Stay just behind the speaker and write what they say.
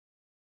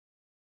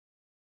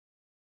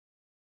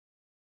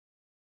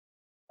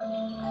Hello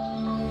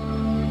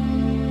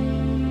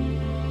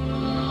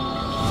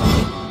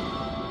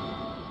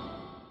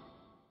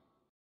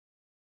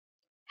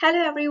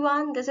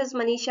everyone, this is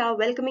Manisha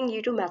welcoming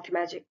you to Math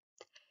Magic.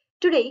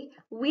 Today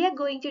we are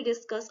going to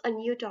discuss a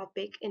new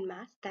topic in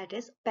math, that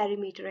is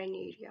perimeter and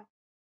area.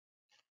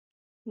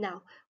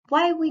 Now,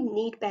 why we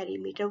need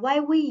perimeter? Why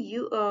we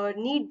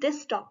need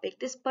this topic,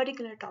 this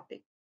particular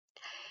topic?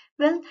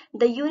 Well,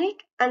 the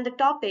unit and the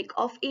topic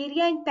of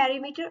area and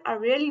perimeter are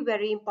really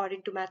very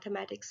important to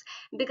mathematics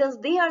because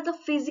they are the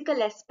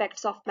physical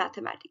aspects of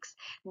mathematics.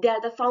 They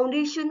are the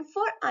foundation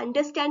for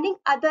understanding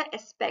other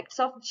aspects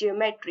of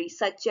geometry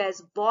such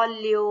as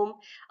volume,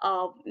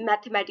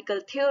 mathematical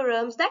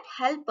theorems that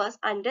help us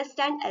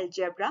understand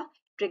algebra,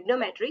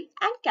 trigonometry,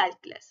 and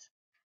calculus.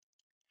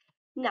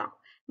 Now,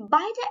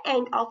 by the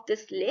end of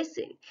this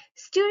lesson,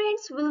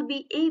 students will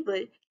be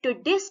able to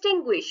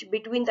distinguish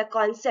between the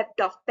concept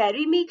of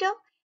perimeter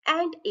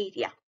and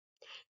area.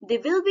 They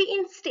will be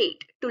in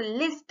state to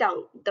list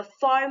down the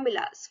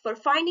formulas for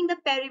finding the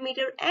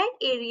perimeter and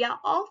area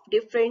of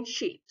different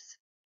shapes.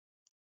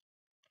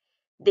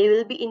 They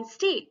will be in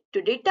state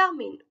to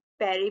determine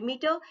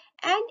perimeter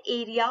and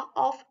area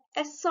of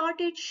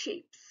assorted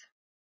shapes.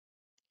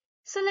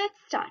 So let's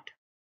start.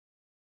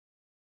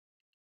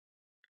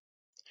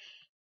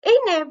 In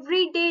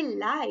everyday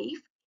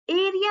life,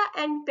 area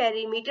and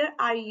perimeter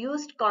are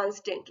used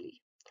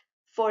constantly.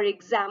 For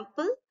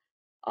example,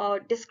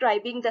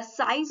 describing the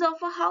size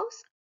of a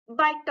house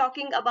by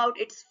talking about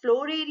its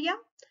floor area,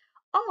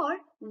 or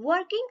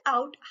working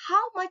out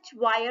how much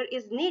wire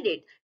is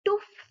needed to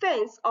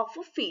fence off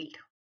a field.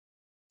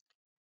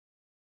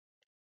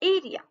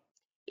 Area.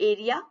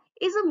 Area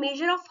is a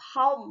measure of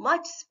how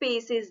much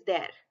space is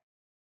there.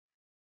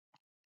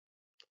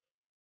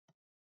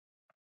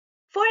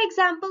 For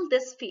example,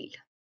 this field.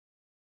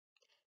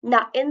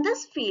 Now, in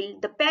this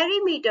field, the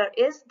perimeter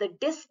is the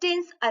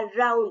distance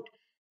around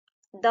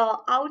the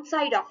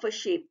outside of a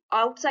shape,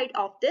 outside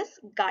of this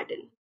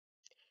garden,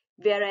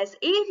 whereas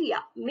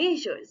area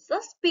measures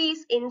the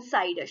space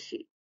inside a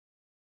shape.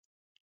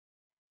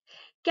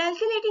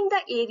 Calculating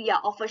the area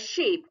of a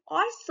shape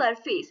or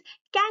surface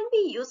can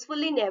be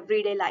useful in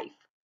everyday life.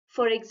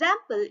 For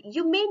example,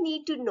 you may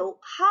need to know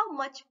how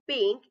much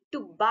paint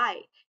to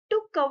buy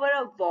to cover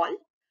a wall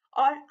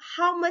or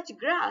how much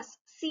grass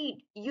seed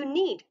you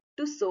need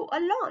to sow a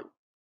lawn.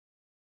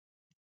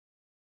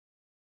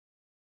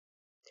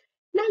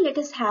 Now let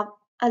us have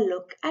a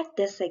look at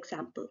this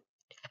example.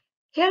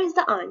 Here is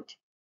the aunt.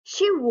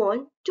 She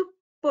wants to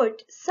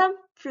put some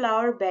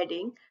flower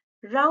bedding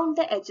round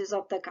the edges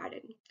of the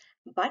garden,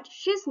 but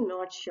she's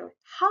not sure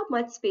how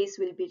much space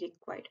will be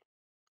required.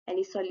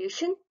 Any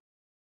solution?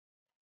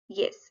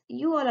 Yes,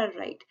 you all are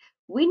right.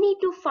 We need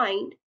to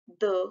find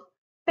the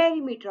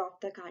perimeter of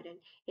the garden.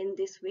 In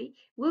this way,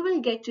 we will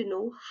get to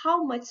know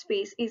how much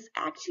space is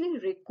actually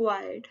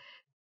required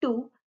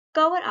to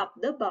cover up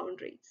the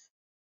boundaries.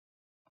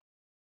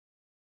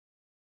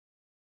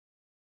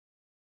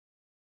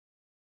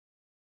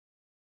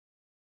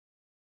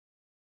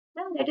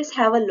 Now let us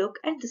have a look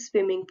at the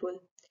swimming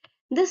pool.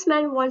 This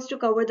man wants to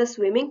cover the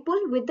swimming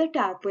pool with the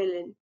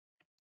tarpaulin.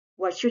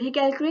 What should he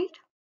calculate?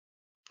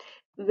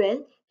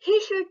 Well, he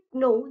should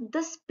know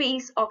the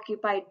space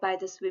occupied by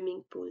the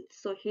swimming pool.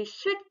 So he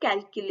should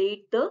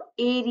calculate the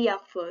area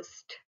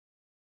first.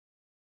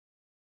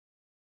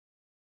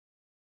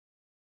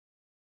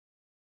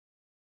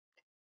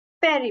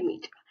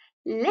 Perimeter.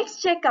 Let's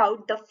check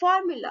out the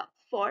formula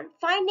for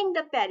finding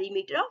the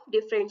perimeter of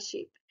different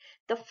shape.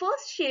 The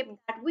first shape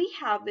that we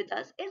have with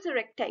us is a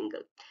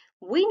rectangle.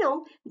 We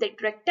know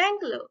that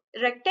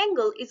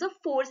rectangle is a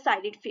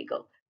four-sided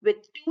figure with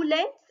two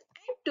lengths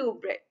and two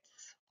breadths.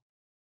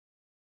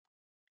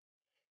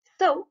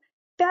 So,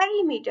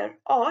 perimeter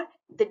or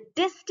the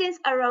distance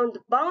around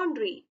the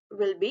boundary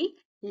will be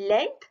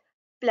length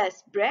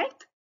plus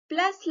breadth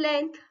plus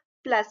length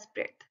plus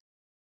breadth.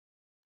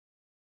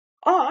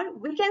 Or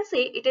we can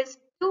say it is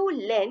 2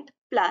 length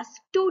plus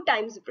 2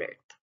 times breadth.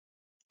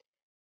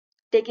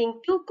 Taking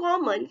 2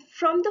 common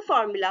from the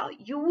formula,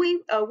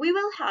 we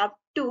will have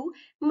 2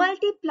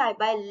 multiply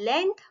by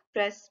length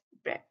plus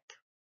breadth.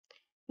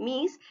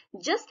 Means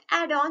just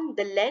add on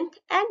the length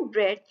and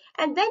breadth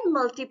and then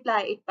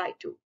multiply it by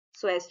 2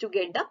 so as to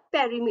get the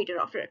perimeter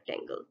of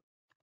rectangle.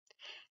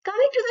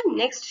 Coming to the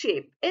next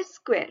shape is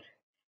square.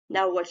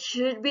 Now what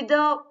should be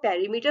the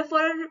perimeter for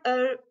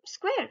a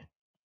square?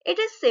 It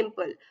is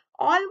simple.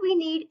 All we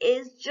need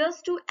is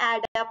just to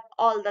add up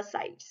all the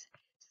sides.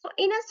 So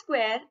in a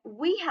square,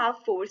 we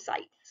have 4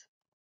 sides.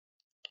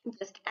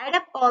 Just add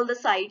up all the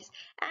sides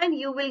and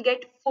you will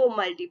get 4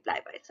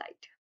 multiplied by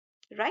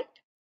side. Right?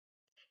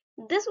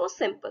 This was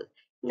simple.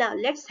 Now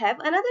let's have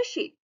another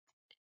shape.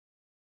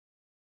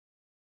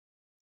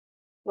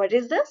 What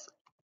is this?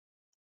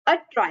 A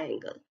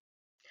triangle.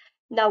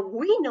 Now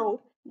we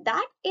know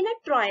that in a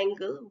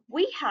triangle,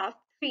 we have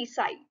 3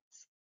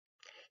 sides.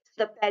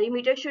 The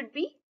perimeter should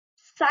be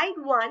side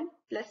 1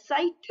 plus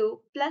side 2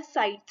 plus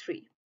side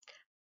 3,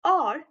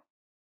 or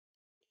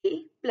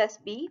A plus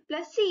B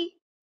plus C,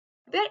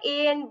 where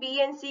A and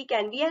B and C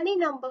can be any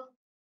number.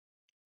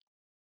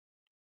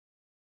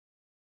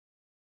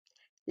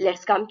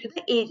 Let's come to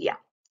the area.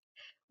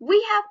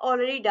 We have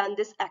already done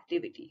this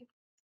activity,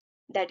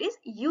 that is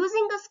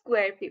using a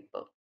square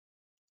paper.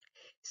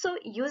 So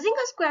using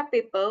a square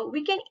paper,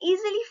 we can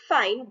easily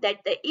find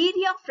that the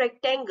area of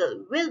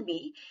rectangle will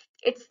be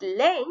its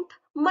length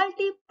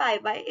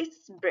multiplied by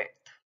its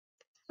breadth.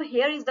 So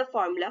here is the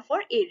formula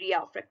for area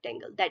of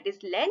rectangle, that is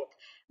length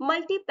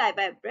multiplied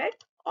by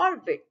breadth or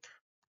width.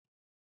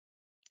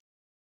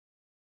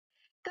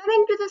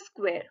 Coming to the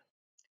square,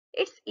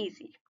 it's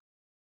easy.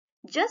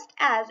 Just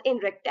as in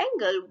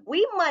rectangle,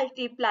 we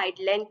multiplied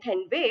length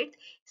and width,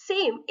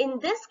 same in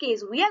this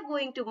case, we are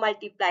going to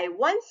multiply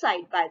one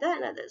side by the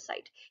another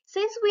side.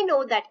 Since we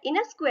know that in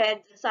a square,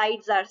 the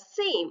sides are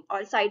same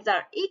or sides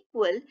are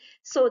equal,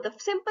 so the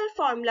simple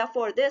formula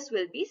for this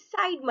will be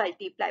side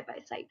multiplied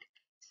by side.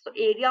 So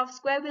area of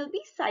square will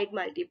be side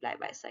multiplied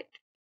by side.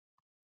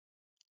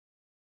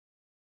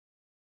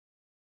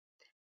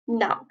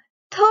 Now,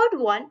 third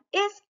one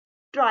is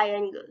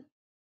triangle.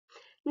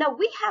 Now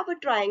we have a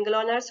triangle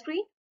on our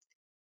screen.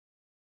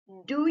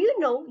 Do you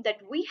know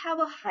that we have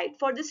a height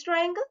for this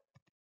triangle?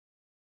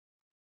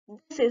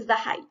 This is the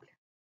height.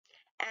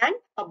 And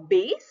a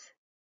base,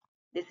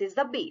 this is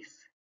the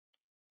base.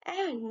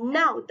 And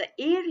now the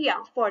area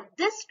for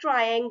this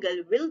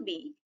triangle will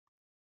be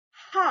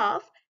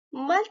half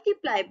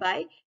multiplied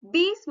by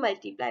base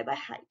multiplied by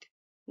height.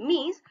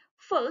 Means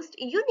first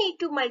you need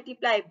to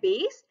multiply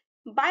base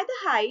by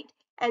the height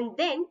and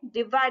then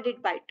divide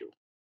it by 2.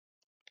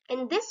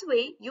 In this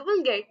way, you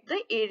will get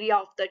the area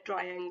of the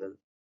triangle.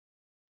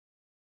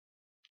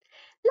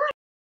 Now,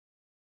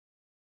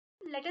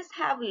 let us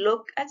have a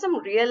look at some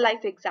real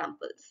life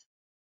examples.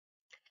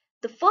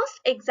 The first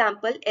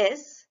example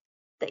is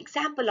the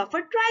example of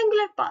a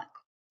triangular park.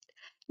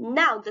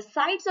 Now, the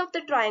sides of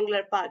the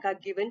triangular park are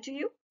given to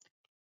you.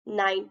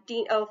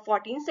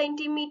 14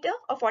 centimeter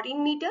or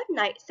 14 meter,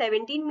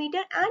 17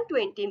 meter and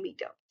 20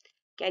 meter.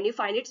 Can you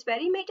find its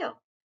perimeter?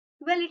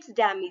 Well, it's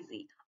damn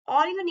easy.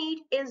 All you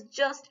need is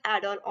just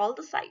add on all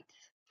the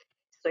sides.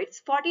 So it's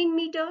 14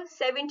 meter,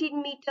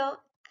 17 meter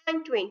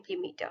and 20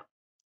 meter.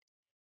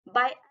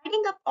 By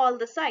adding up all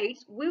the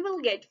sides, we will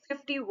get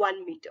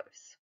 51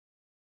 meters.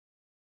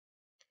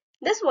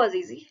 This was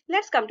easy.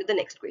 Let's come to the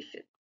next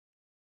question.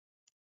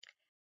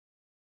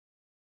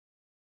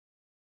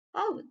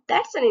 Oh,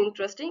 that's an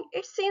interesting.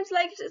 It seems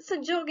like it's a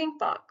jogging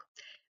park.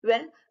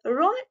 Well,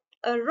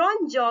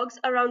 Ron jogs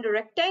around a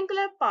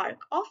rectangular park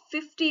of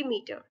 50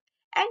 meter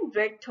and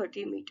breadth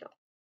 30 meter.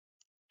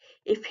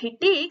 If he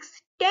takes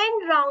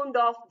 10 rounds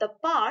of the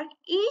park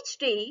each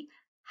day,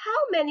 how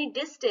many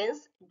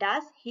distance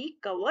does he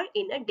cover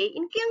in a day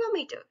in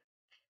kilometer?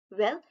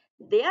 Well,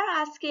 they are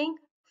asking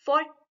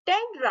for 10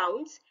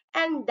 rounds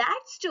and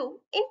that's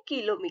too in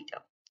kilometer.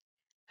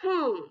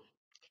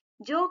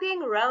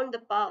 Jogging around the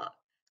park.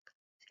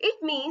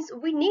 It means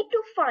we need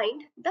to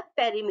find the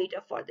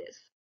perimeter for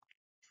this.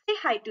 Say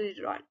hi to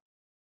Ron.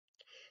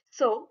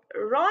 So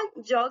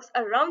Ron jogs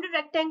around a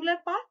rectangular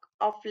park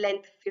of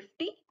length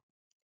 50,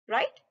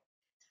 right?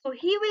 So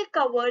he will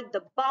cover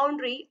the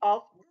boundary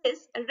of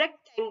this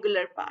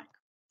rectangular park.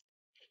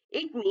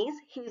 It means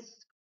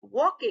he's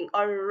walking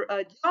or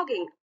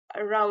jogging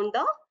around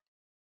the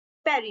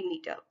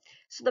perimeter.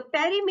 So the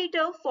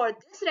perimeter for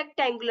this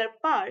rectangular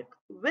park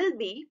will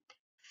be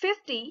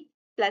 50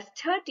 plus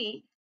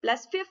 30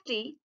 plus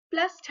 50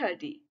 plus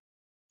 30.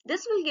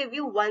 This will give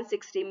you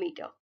 160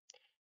 meter.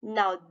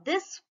 Now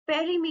this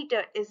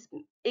perimeter is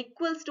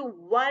equals to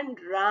 1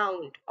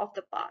 round of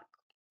the park.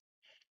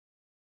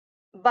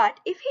 But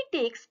if he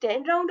takes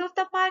 10 round of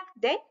the park,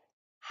 then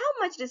how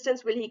much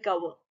distance will he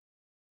cover?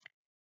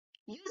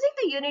 Using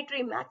the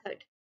unitary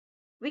method,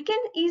 we can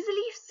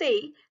easily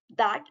say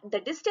that the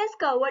distance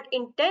covered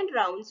in 10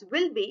 rounds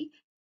will be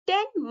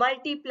 10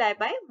 multiplied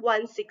by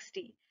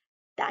 160.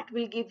 That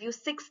will give you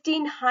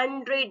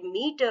 1600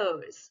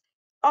 meters.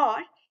 Or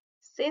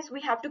since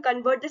we have to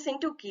convert this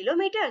into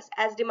kilometers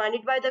as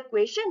demanded by the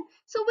question,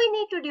 so we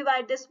need to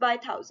divide this by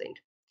 1000,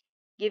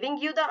 giving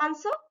you the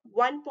answer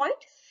 1.6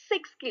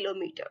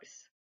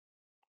 kilometers.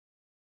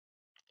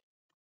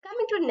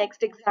 Coming to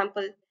next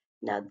example.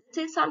 Now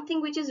this is something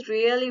which is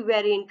really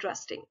very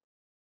interesting.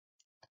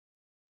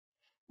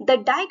 The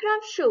diagram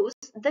shows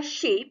the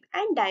shape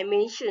and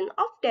dimension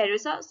of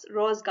Teresa's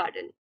rose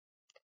garden.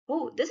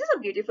 Oh, this is a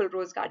beautiful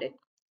rose garden.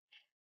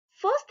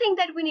 First thing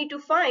that we need to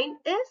find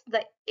is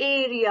the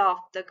area of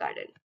the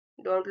garden.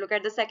 Don't look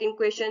at the second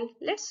question.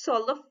 Let's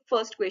solve the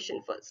first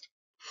question first.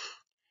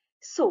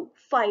 So,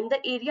 find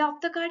the area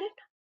of the garden.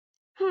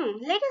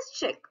 Let us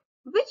check.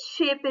 Which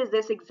shape is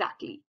this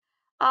exactly?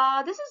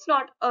 This is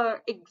not a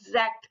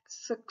exact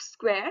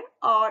square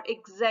or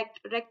exact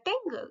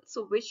rectangle.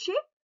 So, which shape?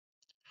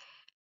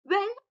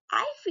 Well,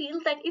 I feel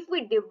that if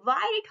we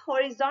divide it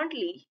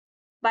horizontally,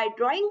 by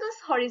drawing this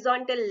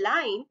horizontal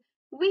line,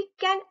 we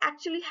can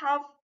actually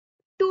have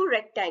two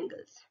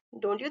rectangles.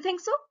 Don't you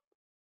think so?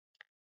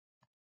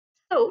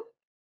 So,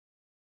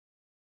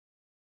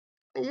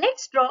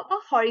 let's draw a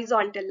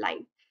horizontal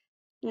line.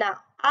 Now,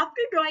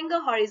 after drawing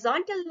a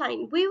horizontal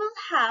line, we will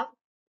have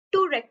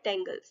two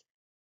rectangles.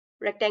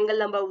 Rectangle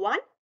number 1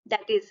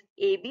 that is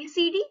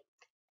ABCD,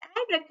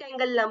 and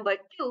rectangle number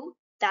 2,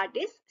 that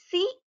is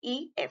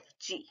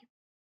CEFG.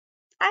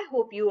 I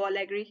hope you all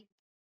agree.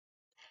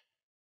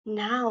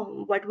 Now,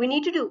 what we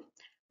need to do?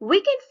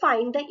 We can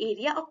find the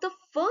area of the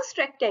first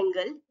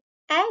rectangle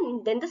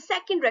and then the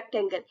second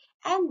rectangle,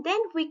 and then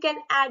we can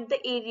add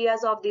the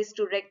areas of these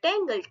two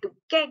rectangles to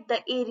get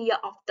the area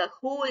of the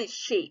whole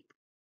shape.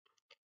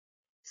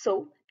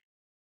 So,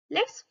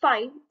 let's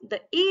find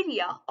the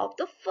area of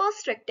the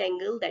first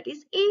rectangle, that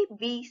is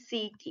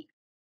ABCD.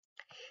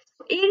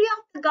 So, area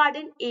of the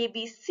garden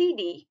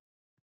ABCD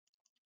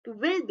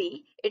will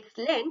be its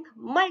length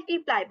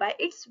multiplied by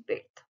its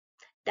width.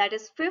 That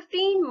is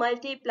 15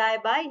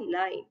 multiplied by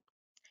 9.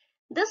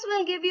 This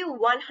will give you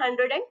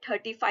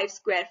 135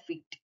 square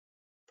feet.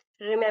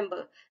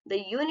 Remember, the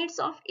units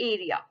of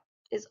area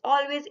is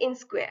always in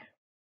square.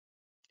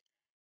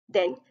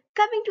 Then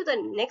coming to the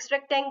next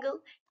rectangle,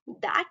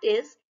 that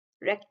is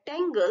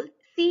rectangle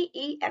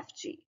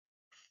CEFG.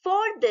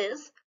 For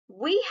this,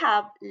 we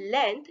have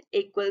length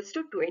equals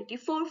to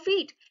 24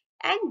 feet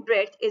and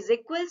breadth is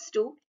equals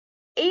to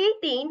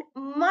 18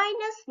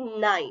 minus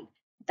 9,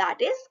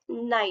 that is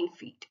 9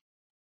 feet.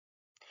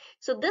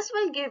 So this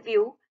will give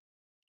you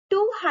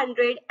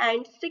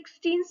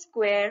 216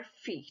 square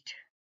feet.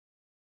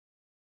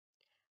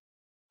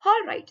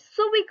 Alright,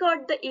 so we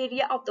got the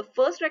area of the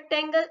first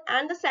rectangle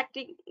and the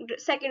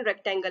second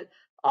rectangle.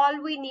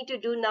 All we need to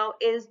do now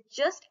is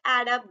just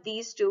add up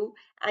these two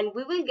and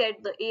we will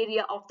get the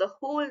area of the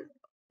whole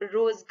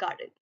rose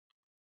garden.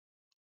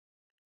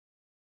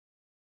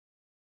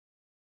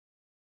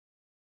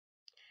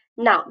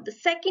 Now the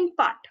second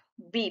part,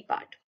 B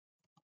part.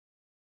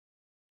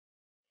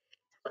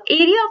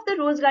 Area of the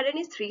rose garden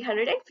is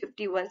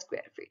 351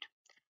 square feet.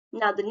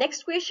 Now the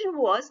next question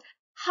was,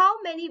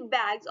 how many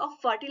bags of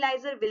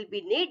fertilizer will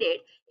be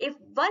needed if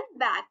one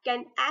bag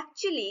can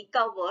actually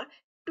cover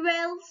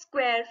 12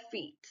 square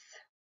feet?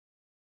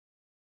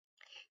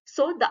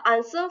 So the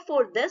answer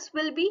for this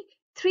will be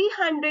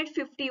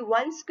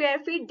 351 square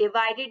feet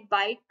divided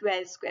by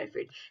 12 square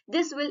feet.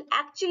 This will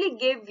actually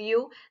give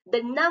you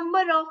the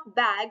number of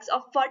bags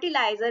of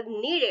fertilizer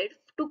needed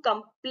to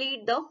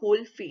complete the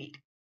whole field,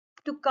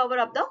 to cover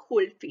up the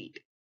whole field.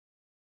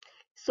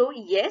 So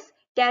yes,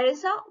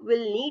 Teresa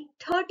will need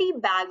 30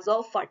 bags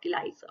of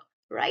fertilizer,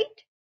 right?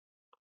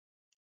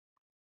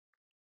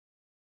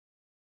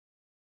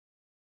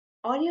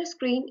 On your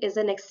screen is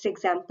the next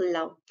example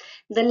now.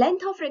 The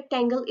length of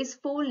rectangle is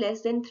 4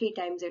 less than 3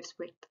 times its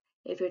width.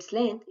 If its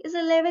length is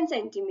 11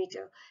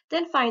 centimeter,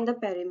 then find the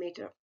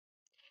perimeter.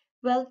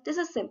 Well, this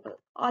is simple.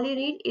 All you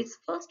need is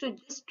first to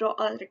just draw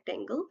a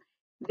rectangle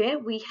where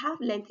we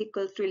have length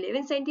equals to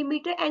 11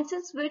 centimeter, and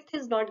since width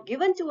is not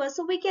given to us,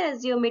 so we can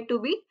assume it to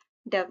be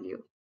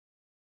W.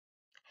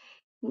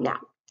 Now,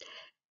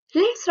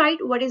 let's write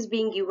what is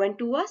being given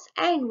to us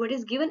and what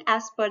is given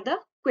as per the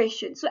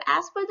question. So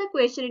as per the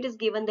question, it is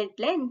given that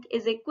length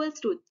is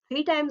equals to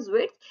 3 times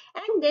width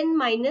and then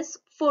minus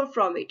 4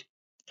 from it,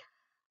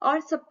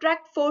 or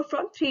subtract 4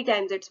 from 3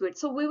 times its width.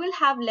 So we will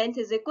have length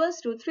is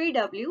equals to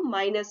 3W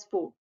minus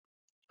 4.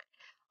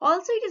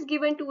 Also it is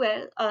given to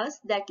us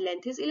that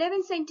length is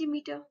 11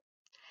 centimeter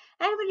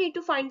and we need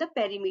to find the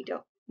perimeter,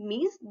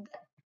 means the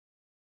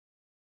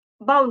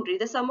boundary,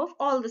 the sum of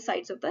all the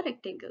sides of the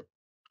rectangle.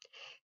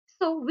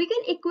 So we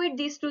can equate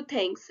these two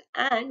things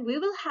and we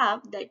will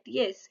have that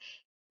yes,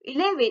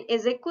 11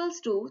 is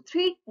equals to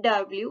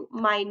 3W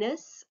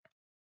minus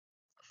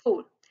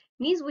 4,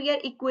 means we are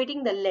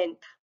equating the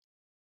length.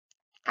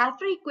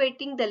 After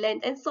equating the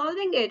length and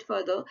solving it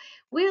further,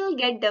 we will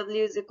get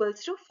W is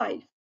equals to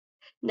 5.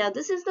 Now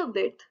this is the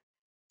width.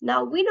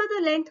 Now we know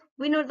the length,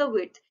 we know the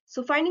width.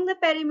 So finding the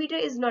perimeter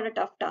is not a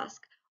tough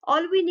task.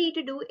 All we need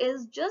to do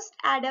is just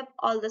add up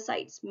all the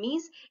sides,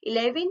 means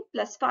 11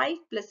 plus 5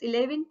 plus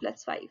 11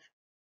 plus 5.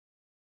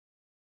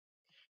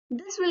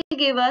 This will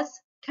give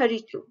us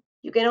 32.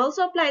 You can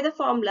also apply the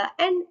formula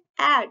and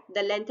add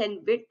the length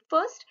and width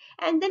first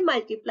and then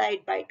multiply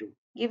it by 2,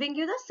 giving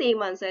you the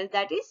same answer,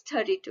 that is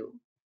 32.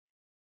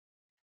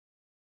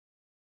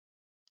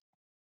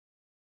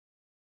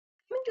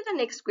 Coming to the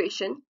next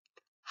question,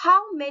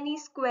 how many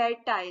square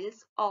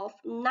tiles of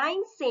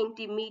 9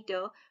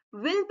 centimeter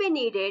will be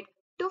needed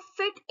to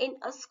fit in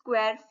a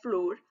square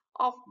floor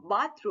of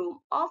bathroom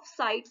of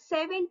side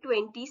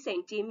 720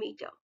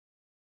 centimeter?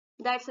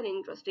 That's an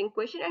interesting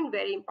question and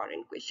very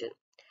important question.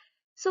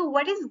 So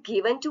what is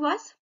given to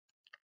us?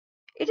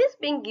 It is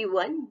being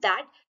given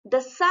that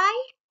the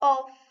side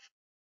of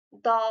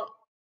the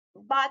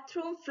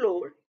bathroom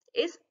floor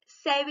is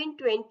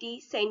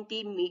 720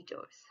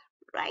 centimeters,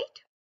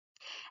 right?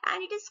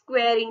 And it is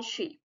square in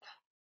shape.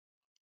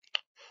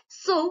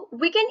 So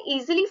we can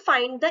easily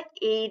find the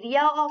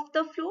area of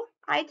the floor.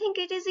 I think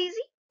it is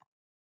easy.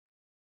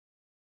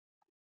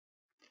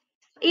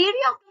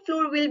 Area of the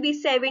floor will be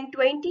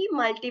 720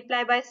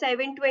 multiplied by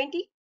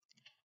 720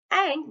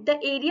 and the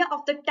area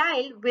of the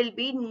tile will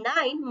be 9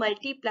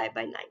 multiplied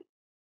by 9.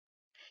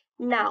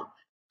 Now,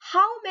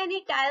 how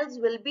many tiles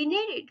will be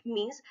needed?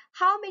 Means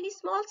how many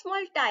small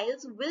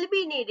tiles will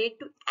be needed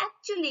to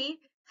actually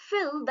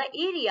fill the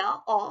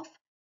area of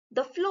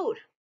the floor.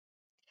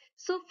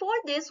 So for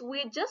this,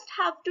 we just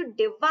have to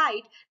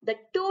divide the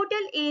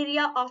total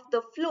area of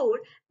the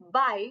floor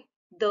by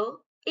the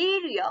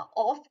area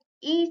of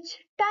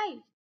each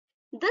tile.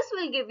 This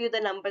will give you the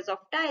numbers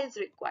of tiles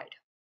required.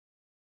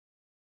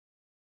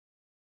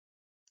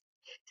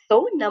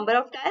 So number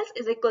of tiles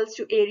is equals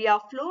to area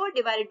of floor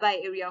divided by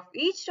area of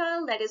each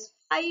tile, that is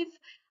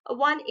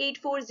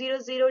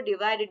 518400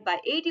 divided by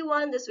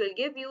 81. This will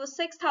give you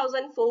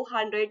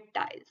 6400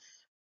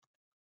 tiles.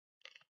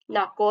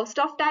 Now cost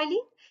of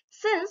tiling.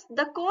 Since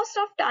the cost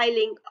of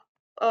tiling,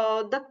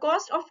 the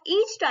cost of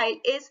each tile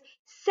is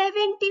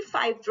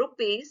 75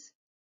 rupees.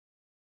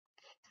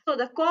 So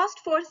the cost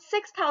for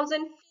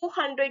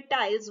 6400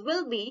 tiles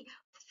will be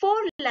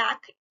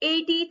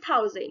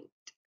 4,80,000.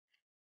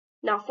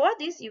 Now for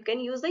this, you can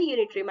use the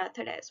unitary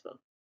method as well.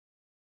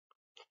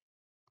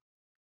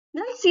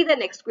 Let's see the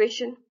next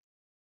question.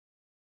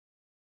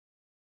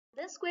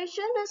 This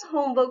question is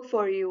homework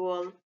for you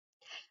all.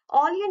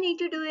 All you need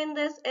to do in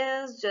this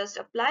is just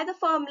apply the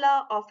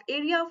formula of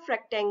area of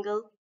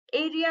rectangle,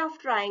 area of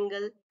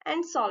triangle,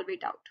 and solve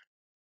it out.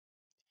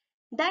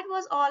 That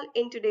was all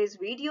in today's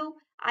video.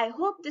 I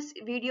hope this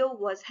video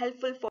was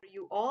helpful for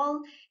you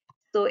all.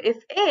 So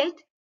if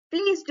it,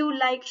 please do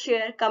like,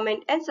 share,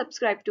 comment, and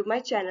subscribe to my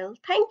channel.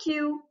 Thank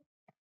you.